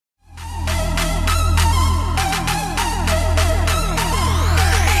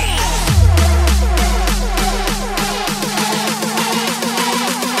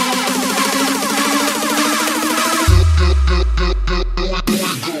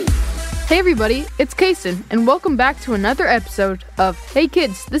Hey everybody, it's Kaysen, and welcome back to another episode of Hey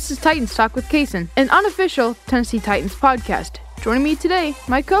Kids, this is Titans Talk with Kaysen, an unofficial Tennessee Titans podcast. Joining me today,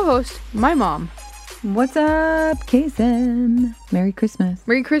 my co-host, my mom. What's up, Kaysen? Merry Christmas.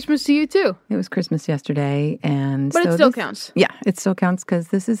 Merry Christmas to you too. It was Christmas yesterday, and But it still counts. Yeah, it still counts because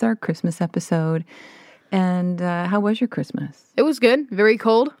this is our Christmas episode. And how was your Christmas? It was good, very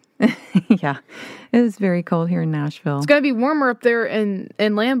cold. Yeah, it was very cold here in Nashville. It's going to be warmer up there in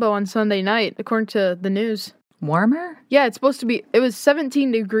Lambeau on Sunday night, according to the news. Warmer? Yeah, it's supposed to be, it was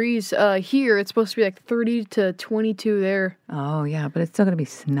 17 degrees here. It's supposed to be like 30 to 22 there. Oh, yeah, but it's still going to be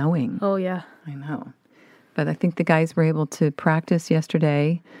snowing. Oh, yeah. I know. But I think the guys were able to practice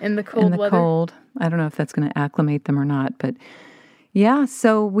yesterday. In the cold weather. Cold. I don't know if that's going to acclimate them or not, but yeah,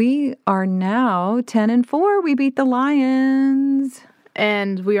 so we are now 10-4. We beat the Lions.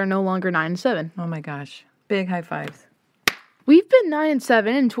 And we are no longer 9-7. Oh my gosh. Big high fives. We've been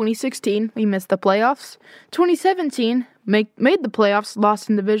 9-7 in 2016. We missed the playoffs. 2017 made the playoffs, lost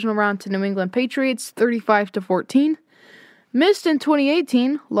in divisional round to New England Patriots 35-14. Missed in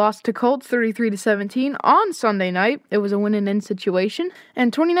 2018, lost to Colts 33-17 on Sunday night. It was a win-and-in situation.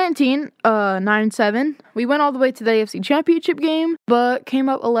 And 2019, 9-7. We went all the way to the AFC Championship game, but came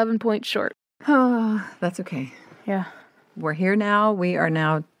up 11 points short. Oh, that's okay. Yeah. We're here now. We are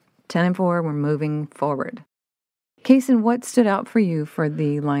now 10-4. We're moving forward. Kaysen, what stood out for you for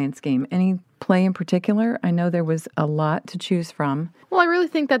the Lions game? Any play in particular? I know there was a lot to choose from. Well, I really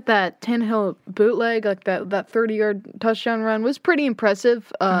think that Tannehill bootleg, like that 30-yard touchdown run, was pretty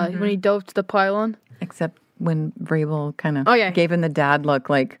impressive when he dove to the pylon. Except when Vrabel kind of gave him the dad look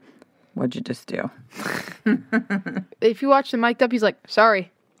like, what'd you just do? If you watch the mic'd up, he's like,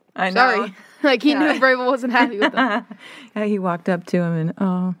 sorry. I know. Sorry. Like, he knew Vrabel wasn't happy with him. Yeah, he walked up to him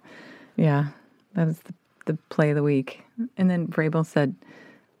and, that was the play of the week. And then Vrabel said,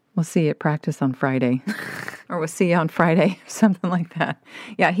 we'll see you at practice on Friday. Or we'll see you on Friday, something like that.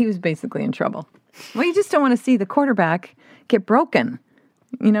 Yeah, he was basically in trouble. Well, you just don't want to see the quarterback get broken,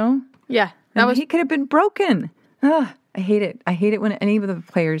 you know? Yeah. He could have been broken. Ugh, I hate it. I hate it when any of the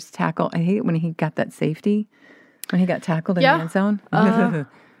players tackle. I hate it when he got that safety, when he got tackled in the end zone.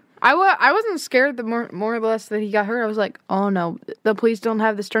 I wasn't scared the more or less that he got hurt. I was like, oh no, please don't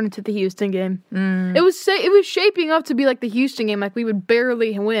have this turn into the Houston game. It was shaping up to be like the Houston game, like we would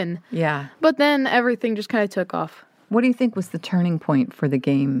barely win. Yeah. But then everything just kind of took off. What do you think was the turning point for the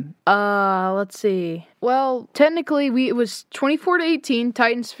game? Let's see. Well, technically it was 24-18.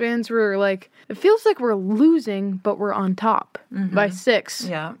 Titans fans were like, it feels like we're losing, but we're on top by 6.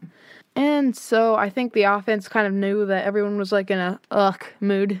 Yeah. And so I think the offense kind of knew that everyone was like in a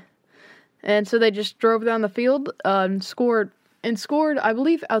mood. And so they just drove down the field and scored, I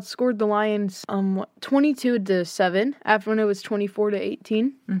believe, outscored the Lions 22-7 after when it was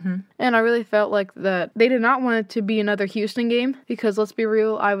 24-18. Mm-hmm. And I really felt like that they did not want it to be another Houston game because, let's be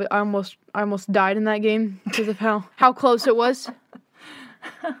real, I almost died in that game because of how close it was.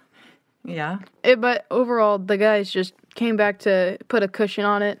 Yeah. But overall, the guys just came back to put a cushion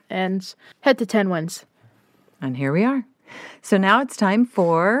on it and head to 10 wins. And here we are. So now it's time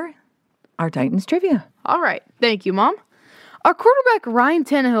for our Titans trivia. All right. Thank you, Mom. Our quarterback, Ryan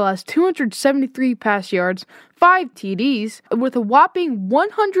Tannehill, has 273 pass yards, 5 TDs, with a whopping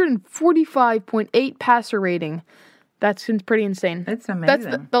 145.8 passer rating. That's pretty insane. It's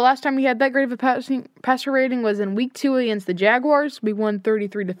amazing. The last time we had that great of a passer rating was in Week 2 against the Jaguars. We won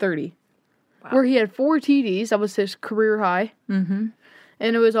 33-30. Wow. Where he had 4 TDs. That was his career high. Mm-hmm.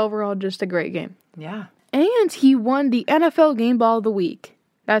 And it was overall just a great game. Yeah. And he won the NFL Game Ball of the Week.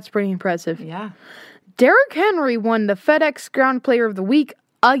 That's pretty impressive. Yeah. Derrick Henry won the FedEx Ground Player of the Week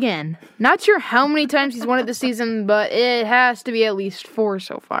again. Not sure how many times he's won it this season, but it has to be at least 4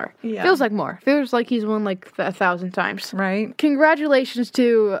 so far. Yeah. Feels like more. Feels like he's won like 1,000 times. Right. Congratulations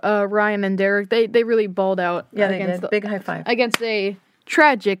to Ryan and Derrick. They really balled out. Yeah, they did. Big high five. Against a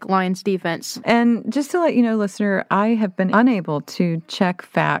tragic Lions defense. And just to let you know, listener, I have been unable to check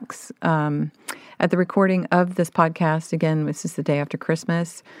facts at the recording of this podcast. Again, this is the day after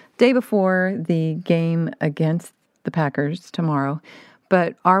Christmas, day before the game against the Packers tomorrow.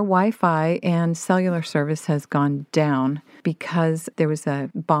 But our Wi-Fi and cellular service has gone down because there was a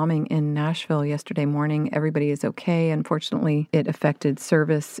bombing in Nashville yesterday morning. Everybody is okay. Unfortunately, it affected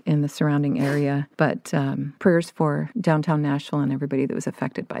service in the surrounding area. But prayers for downtown Nashville and everybody that was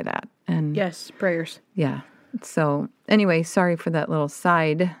affected by that. And yes, prayers. Yeah. So anyway, sorry for that little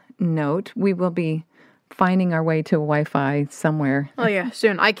side note. We will be finding our way to Wi-Fi somewhere. Oh yeah,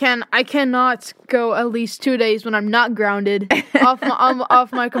 soon. I cannot go at least 2 days when I'm not grounded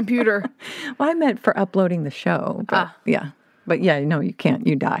off my computer. Well, I meant for uploading the show. But yeah. But yeah, no, you can't.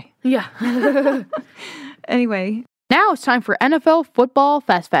 You die. Yeah. Anyway. Now it's time for NFL football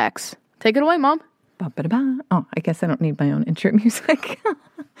fast facts. Take it away, Mom. Ba-ba-da-ba. Oh, I guess I don't need my own intro music.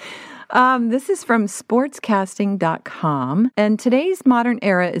 This is from sportscasting.com. And today's modern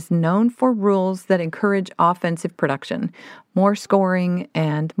era is known for rules that encourage offensive production, more scoring,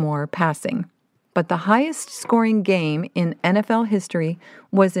 and more passing. But the highest scoring game in NFL history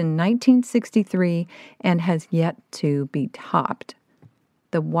was in 1963 and has yet to be topped.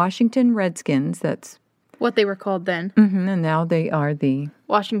 The Washington Redskins, that's what they were called then. And now they are the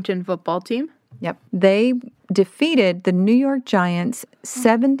Washington football team. Yep. They defeated the New York Giants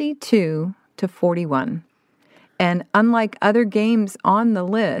 72-41. And unlike other games on the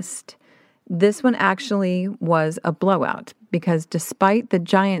list, this one actually was a blowout because despite the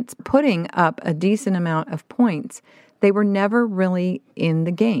Giants putting up a decent amount of points, they were never really in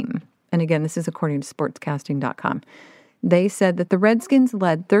the game. And again, this is according to sportscasting.com. They said that the Redskins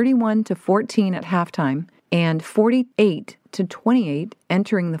led 31-14 at halftime and 48-28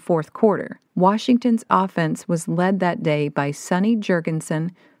 entering the fourth quarter. Washington's offense was led that day by Sonny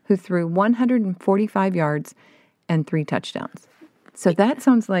Jurgensen, who threw 145 yards and 3 touchdowns. So that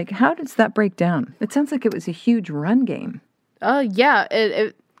sounds like, how does that break down? It sounds like it was a huge run game. Yeah.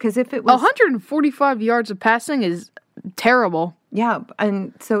 Because if it was 145 yards of passing is terrible. Yeah,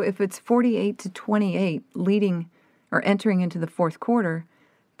 and so if it's 48-28 leading or entering into the fourth quarter,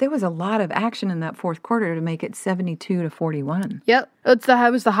 there was a lot of action in that fourth quarter to make it 72-41. Yep.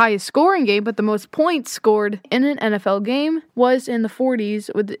 That was the highest scoring game, but the most points scored in an NFL game was in the 40s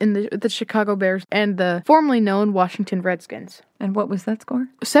with the Chicago Bears and the formerly known Washington Redskins. And what was that score?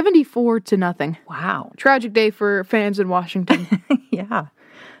 74-0. Wow. Tragic day for fans in Washington. Yeah.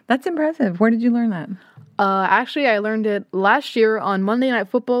 That's impressive. Where did you learn that? Actually, I learned it last year on Monday Night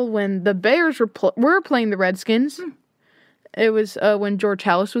Football when the Bears were playing the Redskins. It was when George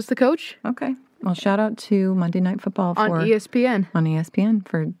Halas was the coach. Okay. Well, shout out to Monday Night Football on ESPN. On ESPN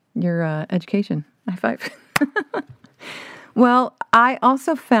for your education. High five. Well, I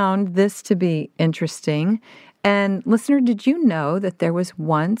also found this to be interesting. And listener, did you know that there was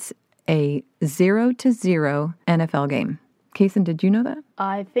once a 0-0 NFL game? Kason, did you know that?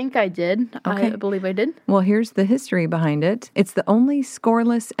 I think I did. Okay. I believe I did. Well, here's the history behind it. It's the only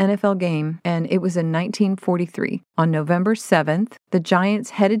scoreless NFL game, and it was in 1943. On November 7th, the Giants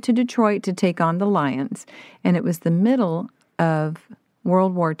headed to Detroit to take on the Lions, and it was the middle of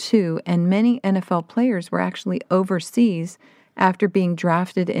World War II, and many NFL players were actually overseas after being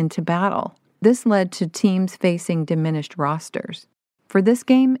drafted into battle. This led to teams facing diminished rosters. For this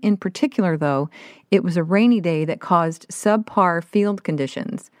game in particular, though, it was a rainy day that caused subpar field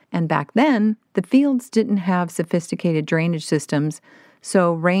conditions. And back then, the fields didn't have sophisticated drainage systems,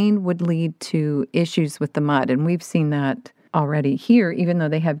 so rain would lead to issues with the mud. And we've seen that already here, even though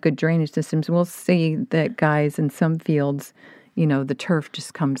they have good drainage systems. We'll see that, guys, in some fields, the turf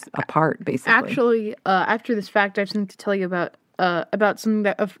just comes apart, basically. Actually, after this fact, I have something to tell you about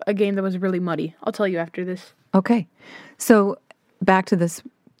something of a game that was really muddy. I'll tell you after this. Okay. So back to this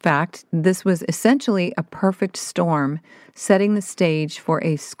fact, this was essentially a perfect storm, setting the stage for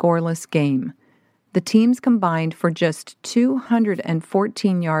a scoreless game. The teams combined for just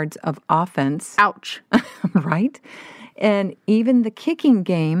 214 yards of offense. Ouch. Right? And even the kicking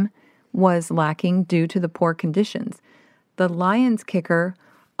game was lacking due to the poor conditions. The Lions kicker,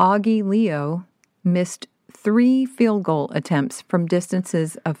 Augie Leo, missed 3 field goal attempts from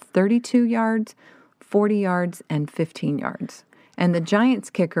distances of 32 yards, 40 yards, and 15 yards. And the Giants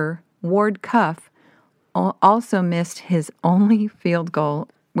kicker, Ward Cuff, also missed his only field goal,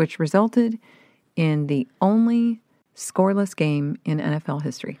 which resulted in the only scoreless game in NFL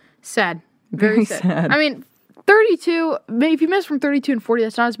history. Sad. Very sad. I mean, 32, if you miss from 32 and 40,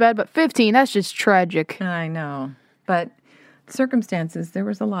 that's not as bad, but 15, that's just tragic. I know. But circumstances, there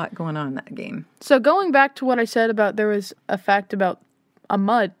was a lot going on in that game. So going back to what I said about there was a fact about a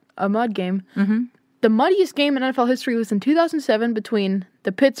mud game. Mm-hmm. The muddiest game in NFL history was in 2007 between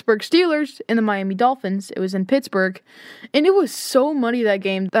the Pittsburgh Steelers and the Miami Dolphins. It was in Pittsburgh. And it was so muddy that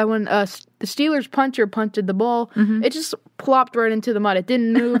game that when the Steelers punter punted the ball, it just plopped right into the mud. It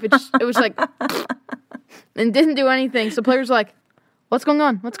didn't move. It was like, and didn't do anything. So players were like, what's going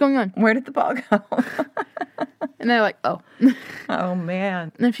on? What's going on? Where did the ball go? And they're like, oh. Oh,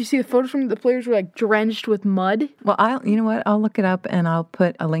 man. And if you see the photos from the players were like drenched with mud. Well, you know what? I'll look it up and I'll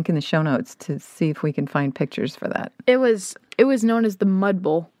put a link in the show notes to see if we can find pictures for that. It was known as the Mud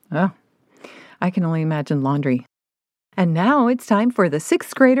Bowl. Oh, I can only imagine laundry. And now it's time for the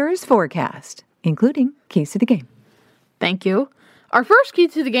 6th graders forecast, including Keys to the Game. Thank you. Our first key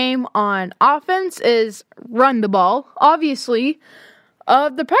to the game on offense is run the ball. Obviously,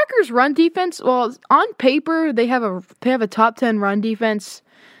 the Packers' run defense, well, on paper they have a top 10 run defense.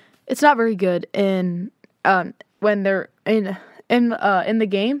 It's not very good when they're in the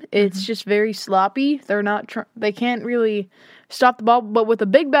game. It's just very sloppy. They can't really stop the ball. But with a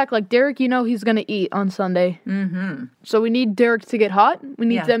big back like Derek, he's gonna eat on Sunday. Mm-hmm. So we need Derek to get hot. We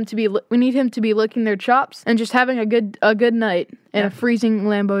need him to be licking their chops and just having a good night in a freezing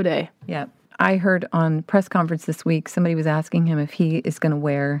Lambeau day. Yeah. I heard on press conference this week, somebody was asking him if he is going to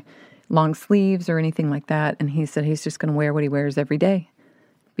wear long sleeves or anything like that. And he said he's just going to wear what he wears every day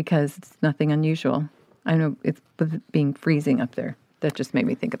because it's nothing unusual. I know it's being freezing up there. That just made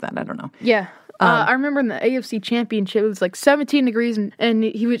me think of that. I don't know. Yeah. I remember in the AFC Championship, it was like 17 degrees, and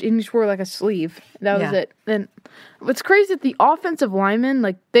he just wore like a sleeve. That was it. And what's crazy is the offensive linemen,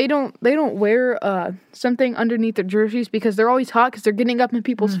 like they don't wear something underneath their jerseys because they're always hot because they're getting up in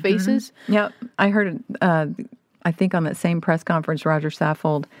people's faces. Yeah, I heard. I think on that same press conference, Roger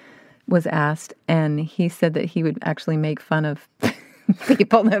Saffold was asked, and he said that he would actually make fun of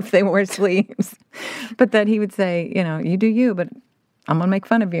people if they wore sleeves, but that he would say, you do you, but I'm going to make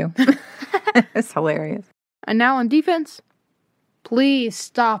fun of you. It's hilarious. And now on defense, please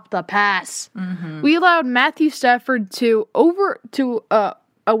stop the pass. Mm-hmm. We allowed Matthew Stafford to over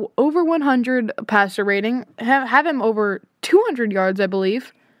 100 passer rating, have him over 200 yards, I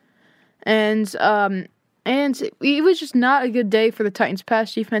believe. And it was just not a good day for the Titans'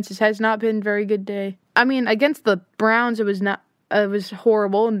 pass defense. It has not been a very good day. I mean, against the Browns, it was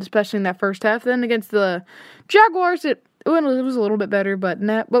horrible, and especially in that first half. Then against the Jaguars, it was a little bit better, but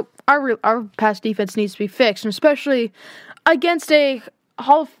our pass defense needs to be fixed, and especially against a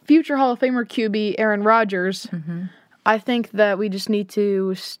future Hall of Famer QB, Aaron Rodgers. Mm-hmm. I think that we just need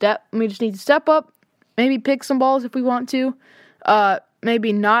to step up, maybe pick some balls if we want to,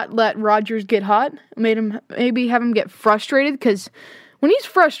 maybe not let Rodgers get hot, maybe have him get frustrated, because when he's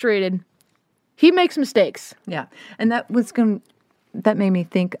frustrated, he makes mistakes. Yeah, and that made me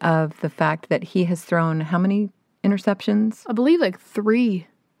think of the fact that he has thrown how many interceptions? I believe like 3.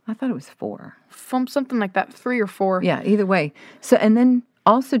 I thought it was 4. From something like that, 3 or 4. Yeah, either way. So, and then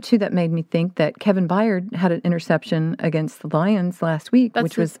also too, that made me think that Kevin Byard had an interception against the Lions last week,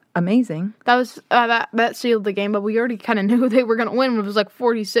 which was amazing. That was that sealed the game, but we already kind of knew they were going to win. It was like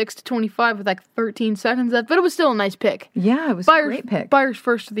 46-25 with like 13 seconds left, but it was still a nice pick. Yeah, it was a great pick. Byard's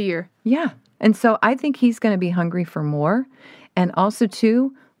first of the year. Yeah, and so I think he's going to be hungry for more, and also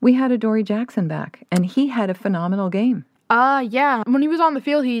too, we had Adoree Jackson back, and he had a phenomenal game. Yeah. When he was on the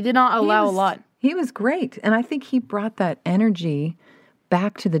field, he did not allow a lot. He was great, and I think he brought that energy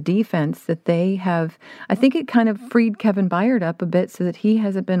back to the defense that they have. I think it kind of freed Kevin Byard up a bit so that he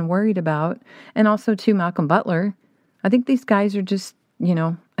hasn't been worried about, and also too Malcolm Butler. I think these guys are just,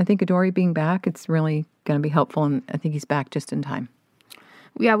 I think Adoree being back, it's really going to be helpful, and I think he's back just in time.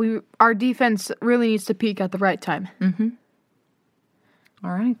 Yeah, our defense really needs to peak at the right time. Mm-hmm.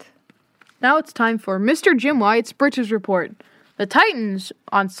 All right. Now it's time for Mr. Jim White's Britches Report. The Titans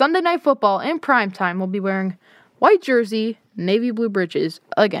on Sunday Night Football in primetime will be wearing white jersey, navy blue breeches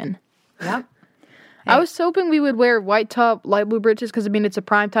again. Yep. I was hoping we would wear white top, light blue breeches because, it's a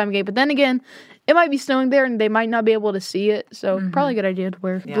primetime game. But then again, it might be snowing there and they might not be able to see it. So probably a good idea to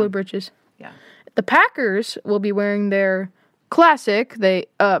wear blue breeches. Yeah. The Packers will be wearing their classic,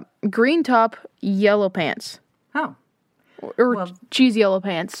 green top, yellow pants. Oh. Or cheese yellow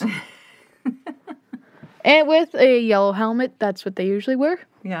pants. And with a yellow helmet, that's what they usually wear.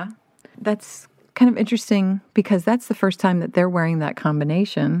 Yeah. That's kind of interesting because that's the first time that they're wearing that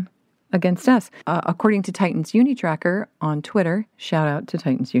combination against us. According to Titans Unitracker on Twitter, shout out to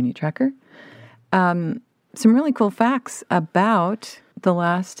Titans Unitracker, some really cool facts about the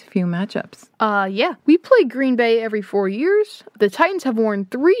last few matchups. Yeah. We play Green Bay every 4 years. The Titans have worn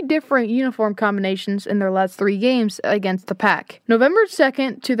 3 different uniform combinations in their last 3 games against the Pack. November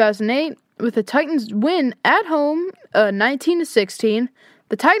 2nd, 2008, with the Titans win at home, 19-16,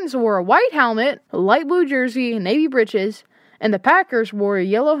 the Titans wore a white helmet, a light blue jersey, navy breeches, and the Packers wore a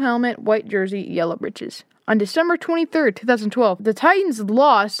yellow helmet, white jersey, yellow breeches. On December 23rd, 2012, the Titans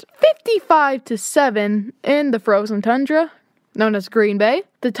lost 55-7 in the frozen tundra, known as Green Bay.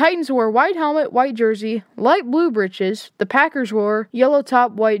 The Titans wore white helmet, white jersey, light blue breeches. The Packers wore yellow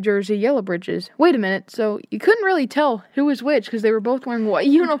top, white jersey, yellow breeches. Wait a minute, so you couldn't really tell who was which because they were both wearing white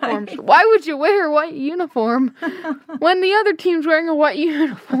uniforms. Why would you wear a white uniform when the other team's wearing a white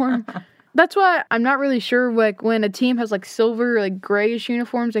uniform? That's why I'm not really sure, when a team has, silver, grayish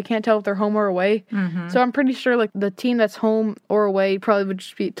uniforms, I can't tell if they're home or away. Mm-hmm. So I'm pretty sure, the team that's home or away probably would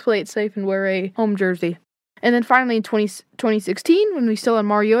just play it safe and wear a home jersey. And then finally in 2016, when we still had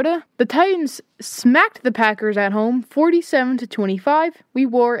Mariota, the Titans smacked the Packers at home 47-25. We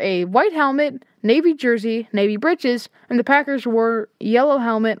wore a white helmet, navy jersey, navy breeches, and the Packers wore yellow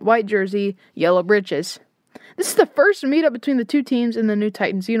helmet, white jersey, yellow breeches. This is the first meetup between the two teams in the new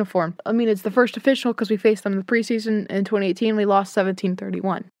Titans uniform. I mean, it's the first official because we faced them in the preseason in 2018. We lost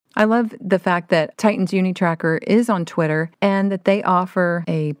 17-31. I love the fact that Titans Unitracker is on Twitter and that they offer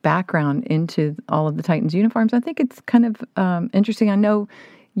a background into all of the Titans uniforms. I think it's kind of interesting. I know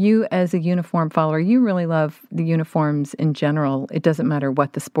you as a uniform follower, you really love the uniforms in general. It doesn't matter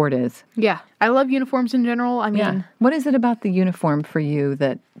what the sport is. Yeah, I love uniforms in general. Yeah. What is it about the uniform for you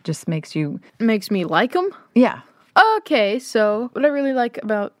that just makes me like them? Yeah. Okay, so what I really like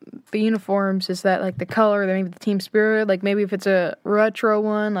about the uniforms is that, like, the color, maybe the team spirit, like, maybe if it's a retro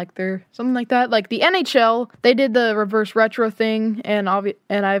one, like, they're something like that. Like, the NHL, they did the reverse retro thing, and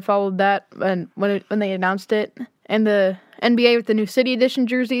I followed that when they announced it. And the NBA with the new City Edition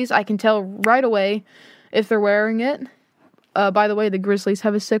jerseys, I can tell right away if they're wearing it. By the way, the Grizzlies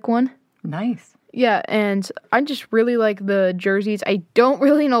have a sick one. Nice. Yeah, and I just really like the jerseys. I don't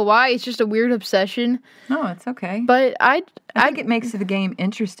really know why. It's just a weird obsession. Oh, it's okay. But I think it makes the game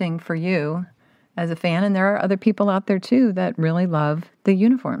interesting for you as a fan, and there are other people out there, too, that really love the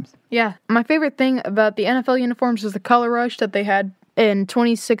uniforms. Yeah. My favorite thing about the NFL uniforms is the color rush that they had in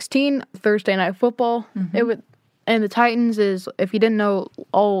 2016, Thursday Night Football. Mm-hmm. And the Titans is, if you didn't know,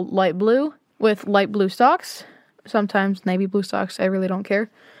 all light blue with light blue socks. Sometimes navy blue socks. I really don't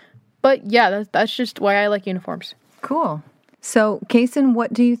care. But yeah, that's just why I like uniforms. Cool. So, Kaysen,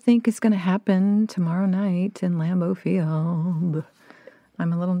 what do you think is going to happen tomorrow night in Lambeau Field?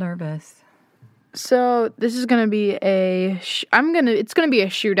 I'm a little nervous. So, this is going to be it's going to be a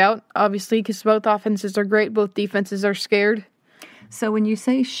shootout, obviously, because both offenses are great, both defenses are scared. So, when you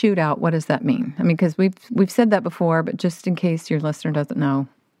say shootout, what does that mean? I mean, because we've said that before, but just in case your listener doesn't know,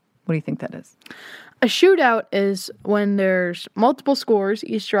 what do you think that is? A shootout is when there's multiple scores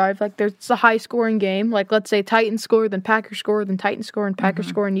each drive. Like, it's a high-scoring game. Like, let's say Titans score, then Packers score, then Titans score, and Packers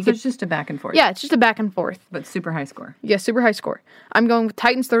score. And it's just a back and forth. Yeah, it's just a back and forth. But super high score. Yeah, super high score. I'm going with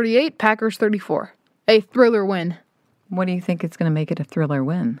Titans 38, Packers 34. A thriller win. What do you think is going to make it a thriller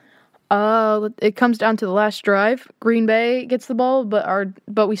win? It comes down to the last drive. Green Bay gets the ball,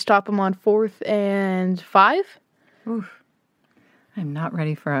 but we stop them on 4th and 5. Oof. I'm not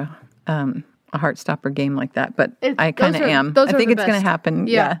ready for a heart-stopper game like that, but I kind of am. I think it's going to happen.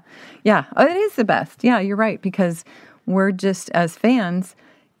 Yeah. Oh, it is the best. Yeah, you're right, because we're just, as fans,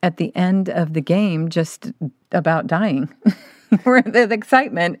 at the end of the game, just about dying. We're the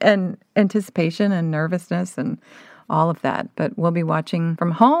excitement and anticipation and nervousness and all of that. But we'll be watching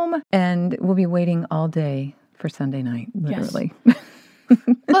from home, and we'll be waiting all day for Sunday night, literally. Yes.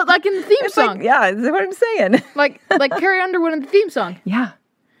 Like in the theme song. Like, yeah, that's what I'm saying. Like Carrie Underwood in the theme song. Yeah.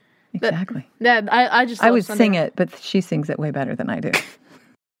 Exactly. I would sing it, but she sings it way better than I do.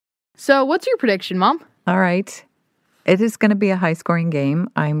 So what's your prediction, Mom? All right. It is going to be a high-scoring game.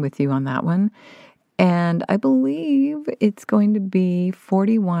 I'm with you on that one. And I believe it's going to be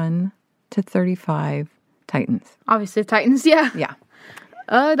 41-35 Titans. Obviously, Titans, yeah. Yeah.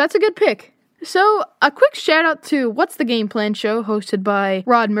 That's a good pick. So, a quick shout out to What's the Game Plan show, hosted by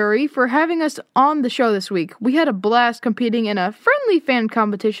Rod Murray, for having us on the show this week. We had a blast competing in a friendly fan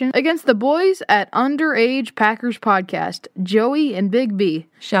competition against the boys at Underage Packers Podcast, Joey and Big B.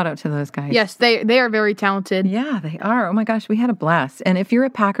 Shout out to those guys. Yes, they are very talented. Yeah, they are. Oh my gosh, we had a blast. And if you're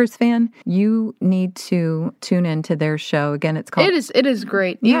a Packers fan, you need to tune into their show. Again, it's called... It is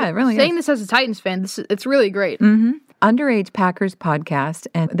great. Yeah, it really is. Saying this as a Titans fan, it's really great. Mm-hmm. Underage Packers Podcast,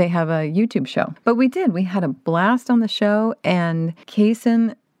 and they have a YouTube show. But we had a blast on the show, and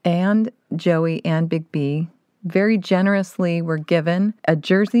Kaysen and Joey and Big B very generously were given a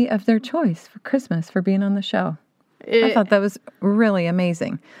jersey of their choice for Christmas for being on the show. I thought that was really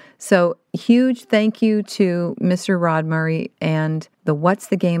amazing. So huge thank you to Mr. Rod Murray and the What's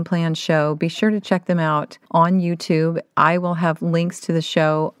the Game Plan show. Be sure to check them out on YouTube. I will have links to the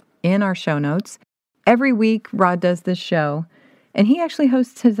show in our show notes. Every week, Rod does this show, and he actually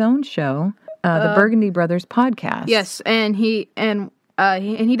hosts his own show, the Burgundy Brothers podcast. Yes, and he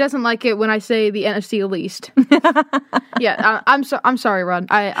doesn't like it when I say the NFC least. Yeah, I'm sorry, Rod.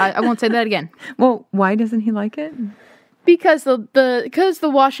 I won't say that again. Well, why doesn't he like it? Because the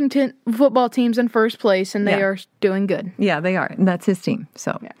Washington football team's in first place, and they are doing good. Yeah, they are, and that's his team.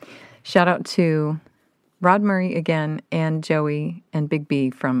 So, shout out to Rod Murray again, and Joey and Big B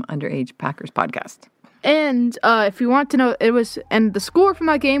from Underage Packers Podcast. And if you want to know, the score from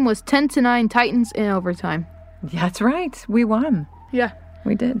that game was 10-9 Titans in overtime. Yeah, that's right. We won. Yeah.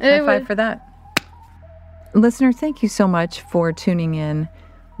 We did. High five for that. Listener, thank you so much for tuning in.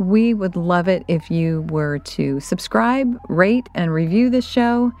 We would love it if you were to subscribe, rate, and review this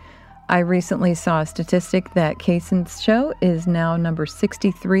show. I recently saw a statistic that Kaysen's show is now number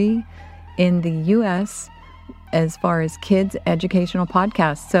 63 in the U.S. as far as kids' educational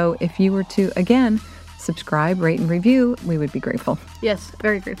podcasts. So if you were to, again, subscribe, rate, and review, we would be grateful. Yes,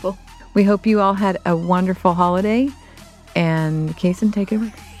 very grateful. We hope you all had a wonderful holiday. And Kaysen, take it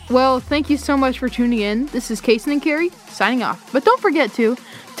away. Well, thank you so much for tuning in. This is Kaysen and Carrie signing off. But don't forget to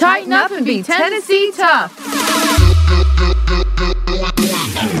tighten up and be Tennessee tough.